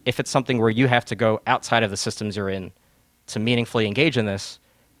 If it's something where you have to go outside of the systems you're in to meaningfully engage in this,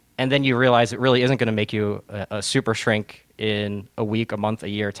 and then you realize it really isn't going to make you a super shrink in a week, a month, a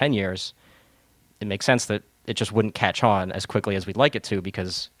year, 10 years, it makes sense that it just wouldn't catch on as quickly as we'd like it to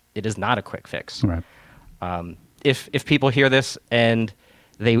because it is not a quick fix. Right. If people hear this and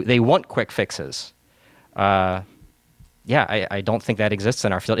they want quick fixes, I don't think that exists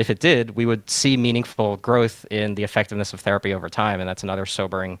in our field. If it did, we would see meaningful growth in the effectiveness of therapy over time, and that's another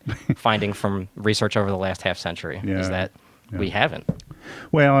sobering finding from research over the last half century, is that we haven't.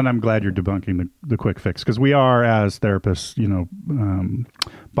 Well, and I'm glad you're debunking the quick fix, because we are, as therapists,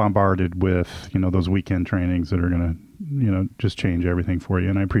 bombarded with, those weekend trainings that are going to, just change everything for you.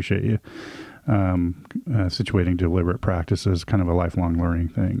 And I appreciate you situating deliberate practice as kind of a lifelong learning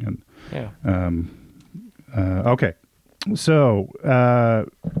thing. And okay. So,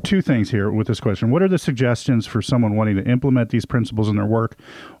 two things here with this question. What are the suggestions for someone wanting to implement these principles in their work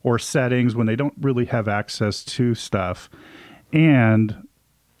or settings when they don't really have access to stuff? And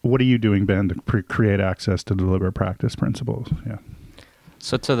what are you doing, Ben, to create access to deliberate practice principles? Yeah.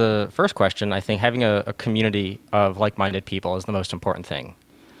 So to the first question, I think having a community of like-minded people is the most important thing.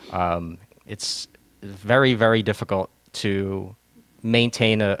 It's very, very difficult to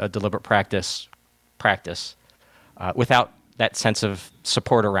maintain a deliberate practice without that sense of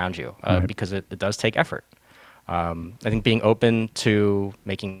support around you, Right. because it does take effort. I think being open to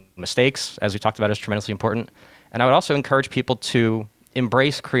making mistakes, as we talked about, is tremendously important. And I would also encourage people to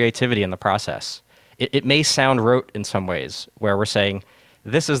embrace creativity in the process. It may sound rote in some ways, where we're saying,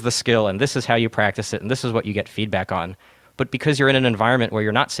 this is the skill, and this is how you practice it, and this is what you get feedback on. But because you're in an environment where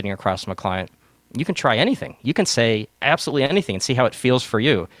you're not sitting across from a client, you can try anything. You can say absolutely anything and see how it feels for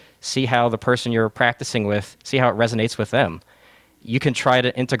you. See how the person you're practicing with, see how it resonates with them. You can try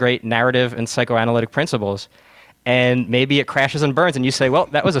to integrate narrative and psychoanalytic principles, and maybe it crashes and burns, and you say, well,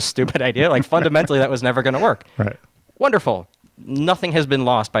 that was a stupid idea. Like, fundamentally, that was never going to work. Right. Wonderful. Nothing has been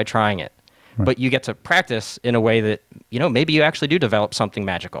lost by trying it. Right. But you get to practice in a way that, maybe you actually do develop something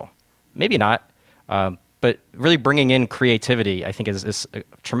magical. Maybe not. But really bringing in creativity, I think, is a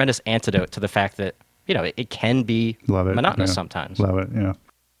tremendous antidote to the fact that, it can be monotonous sometimes. Love it, yeah.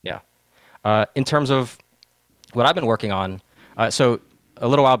 Yeah. In terms of what I've been working on, so a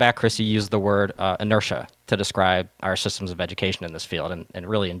little while back, Chris, you used the word inertia to describe our systems of education in this field and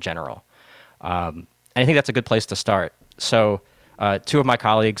really in general. And I think that's a good place to start. So two of my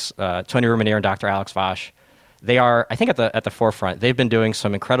colleagues, Tony Rumanier and Dr. Alex Vosh, they are, I think, at the forefront. They've been doing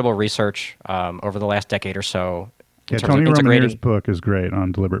some incredible research over the last decade or so. Yeah, Tony Rumanier's book is great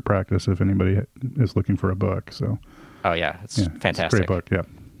on deliberate practice if anybody is looking for a book. So. Oh, yeah. It's fantastic. It's a great book, yeah.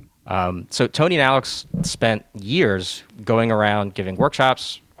 So Tony and Alex spent years going around giving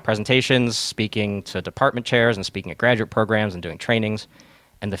workshops, presentations, speaking to department chairs and speaking at graduate programs and doing trainings.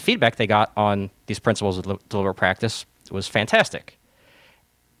 And the feedback they got on these principles of deliberate practice was fantastic.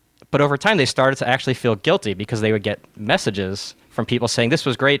 But over time, they started to actually feel guilty because they would get messages from people saying, this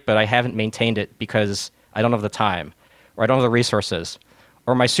was great, but I haven't maintained it because I don't have the time, or I don't have the resources,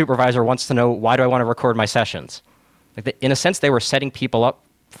 or my supervisor wants to know, why do I want to record my sessions? In a sense, they were setting people up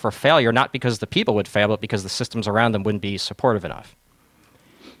for failure, not because the people would fail, but because the systems around them wouldn't be supportive enough.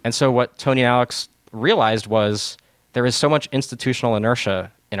 And so what Tony and Alex realized was there is so much institutional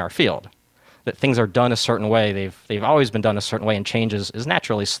inertia in our field that things are done a certain way. They've always been done a certain way, and change is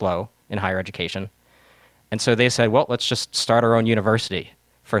naturally slow in higher education. And so they said, well, let's just start our own university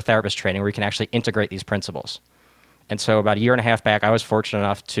for therapist training where we can actually integrate these principles. And so about a year and a half back, I was fortunate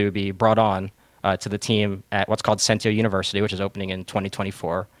enough to be brought on to the team at what's called Sentio University, which is opening in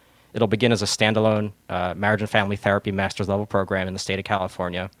 2024. It'll begin as a standalone marriage and family therapy master's level program in the state of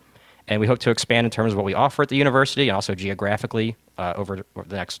California. And we hope to expand in terms of what we offer at the university and also geographically over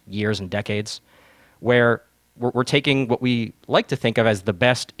the next years and decades, where we're taking what we like to think of as the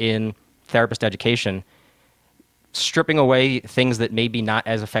best in therapist education, stripping away things that may be not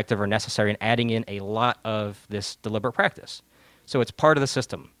as effective or necessary and adding in a lot of this deliberate practice. So it's part of the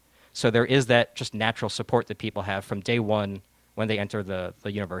system. So there is that just natural support that people have from day one when they enter the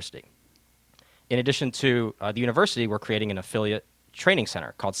university. In addition to the university, we're creating an affiliate training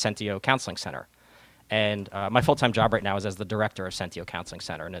center called Sentio Counseling Center. And my full-time job right now is as the director of Sentio Counseling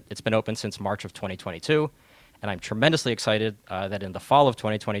Center. And it's been open since March of 2022. And I'm tremendously excited that in the fall of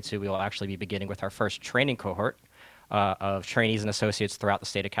 2022, we will actually be beginning with our first training cohort of trainees and associates throughout the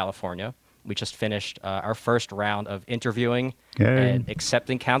state of California. We just finished our first round of interviewing and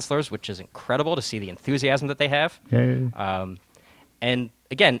accepting counselors, which is incredible to see the enthusiasm that they have. And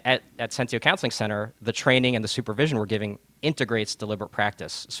again, at Sentio Counseling Center, the training and the supervision we're giving integrates deliberate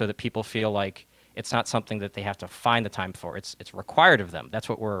practice so that people feel like it's not something that they have to find the time for. It's required of them. That's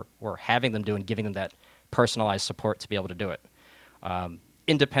what we're having them do and giving them that personalized support to be able to do it.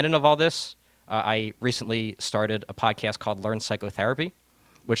 Independent of all this, I recently started a podcast called Learn Psychotherapy,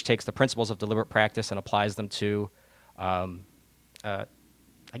 which takes the principles of deliberate practice and applies them to, I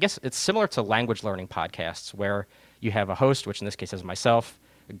guess it's similar to language learning podcasts where you have a host, which in this case is myself,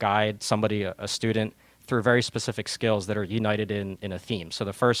 a guide, somebody, a student, through very specific skills that are united in a theme. So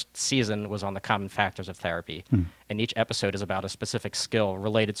the first season was on the common factors of therapy, and each episode is about a specific skill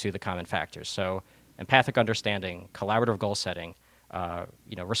related to the common factors. So empathic understanding, collaborative goal setting,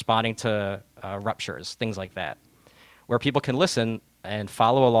 responding to ruptures, things like that, where people can listen and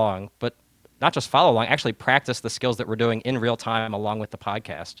follow along, but not just follow along, actually practice the skills that we're doing in real time along with the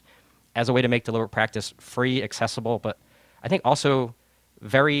podcast as a way to make deliberate practice free, accessible, but I think also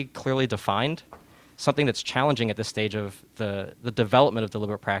very clearly defined. Something that's challenging at this stage of the development of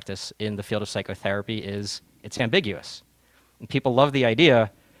deliberate practice in the field of psychotherapy is it's ambiguous. And people love the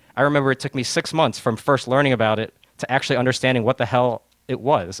idea. I remember it took me 6 months from first learning about it to actually understanding what the hell it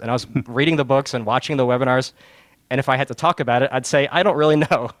was. And I was reading the books and watching the webinars, and if I had to talk about it, I'd say, I don't really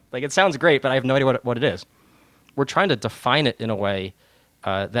know. Like, it sounds great, but I have no idea what it is. We're trying to define it in a way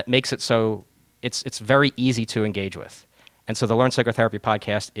that makes it so it's very easy to engage with. And so the Learn Psychotherapy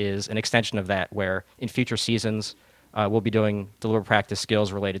podcast is an extension of that, where in future seasons, we'll be doing deliberate practice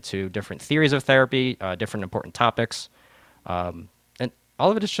skills related to different theories of therapy, different important topics. And all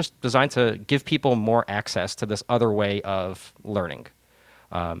of it is just designed to give people more access to this other way of learning.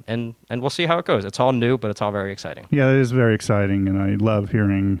 And we'll see how it goes. It's all new, but it's all very exciting. Yeah, it is very exciting, and I love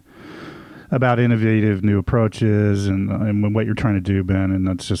hearing about innovative new approaches and what you're trying to do, Ben. And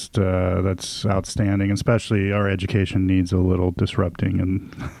that's just that's outstanding. Especially our education needs a little disrupting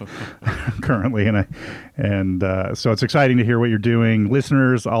and currently, and so it's exciting to hear what you're doing.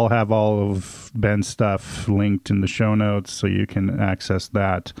 Listeners, I'll have all of Ben's stuff linked in the show notes so you can access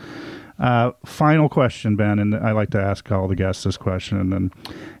that. Final question, Ben, and I like to ask all the guests this question,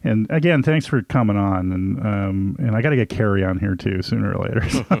 and again, thanks for coming on, and I got to get Carrie on here too sooner or later.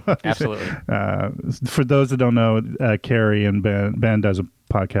 So, Absolutely. For those that don't know, Carrie and Ben does a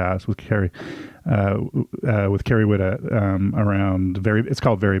podcast with Carrie Witta around it's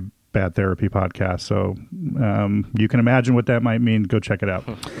called Very Bad Therapy Podcast. So you can imagine what that might mean. Go check it out.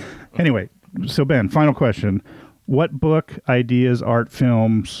 Anyway, so Ben, final question. What book, ideas, art,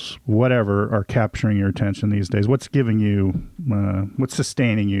 films, whatever, are capturing your attention these days? What's giving you, what's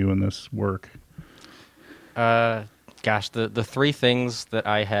sustaining you in this work? Gosh, the three things that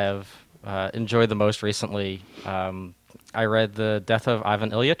I have enjoyed the most recently, I read The Death of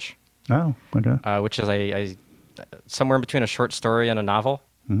Ivan Ilyich. Oh, okay. Which is a somewhere in between a short story and a novel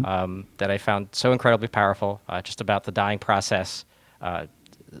that I found so incredibly powerful, just about the dying process.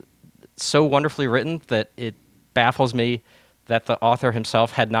 So wonderfully written that it baffles me that the author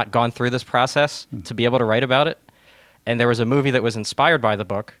himself had not gone through this process to be able to write about it. And there was a movie that was inspired by the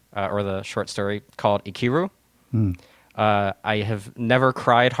book or the short story called Ikiru. I have never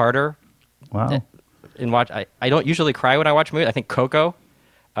cried harder. Wow. I don't usually cry when I watch movies. I think Coco,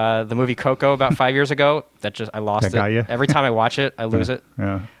 the movie Coco about 5 years ago, I lost it. Got you? Every time I watch it, I lose it.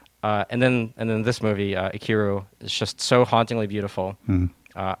 Yeah. And then this movie, Ikiru, is just so hauntingly beautiful.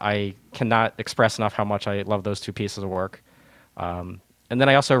 I cannot express enough how much I love those two pieces of work. And then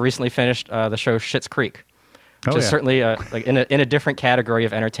I also recently finished the show Schitt's Creek, which is certainly like in a different category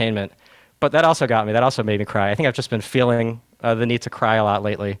of entertainment. But that also got me. That also made me cry. I think I've just been feeling the need to cry a lot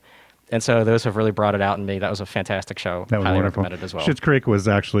lately. And so those have really brought it out in me. That was a fantastic show. That was highly wonderful. recommended as well. Schitt's Creek was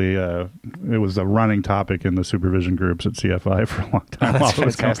actually it was a running topic in the supervision groups at CFI for a long time. That's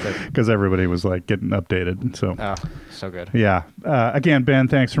fantastic. Because everybody was like getting updated. So so good. Yeah. Again, Ben,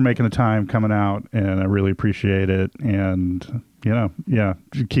 thanks for making the time, coming out, and I really appreciate it. And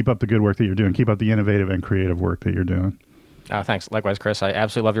keep up the good work that you're doing. Keep up the innovative and creative work that you're doing. Thanks. Likewise, Chris. I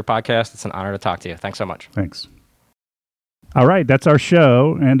absolutely love your podcast. It's an honor to talk to you. Thanks so much. Thanks. All right, that's our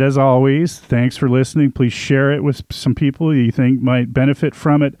show. And as always, thanks for listening. Please share it with some people you think might benefit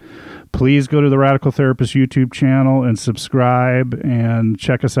from it. Please go to the Radical Therapist YouTube channel and subscribe, and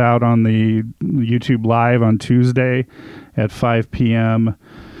check us out on the YouTube Live on Tuesday at 5 p.m.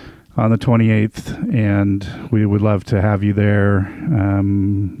 on the 28th, and we would love to have you there.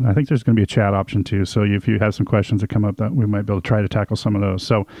 I think there's going to be a chat option too, so if you have some questions that come up, that we might be able to try to tackle some of those.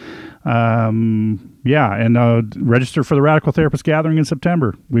 So, register for the Radical Therapist Gathering in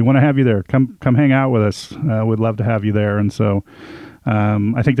September. We want to have you there. Come hang out with us. We'd love to have you there. And so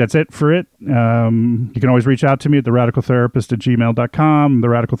I think that's it for it. You can always reach out to me at theradicaltherapist@gmail.com,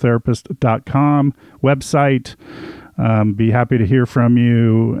 theradicaltherapist.com website. Be happy to hear from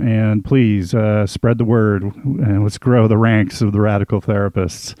you, and please spread the word, and let's grow the ranks of the Radical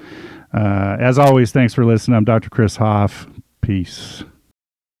Therapists. As always, thanks for listening. I'm Dr. Chris Hoff. Peace.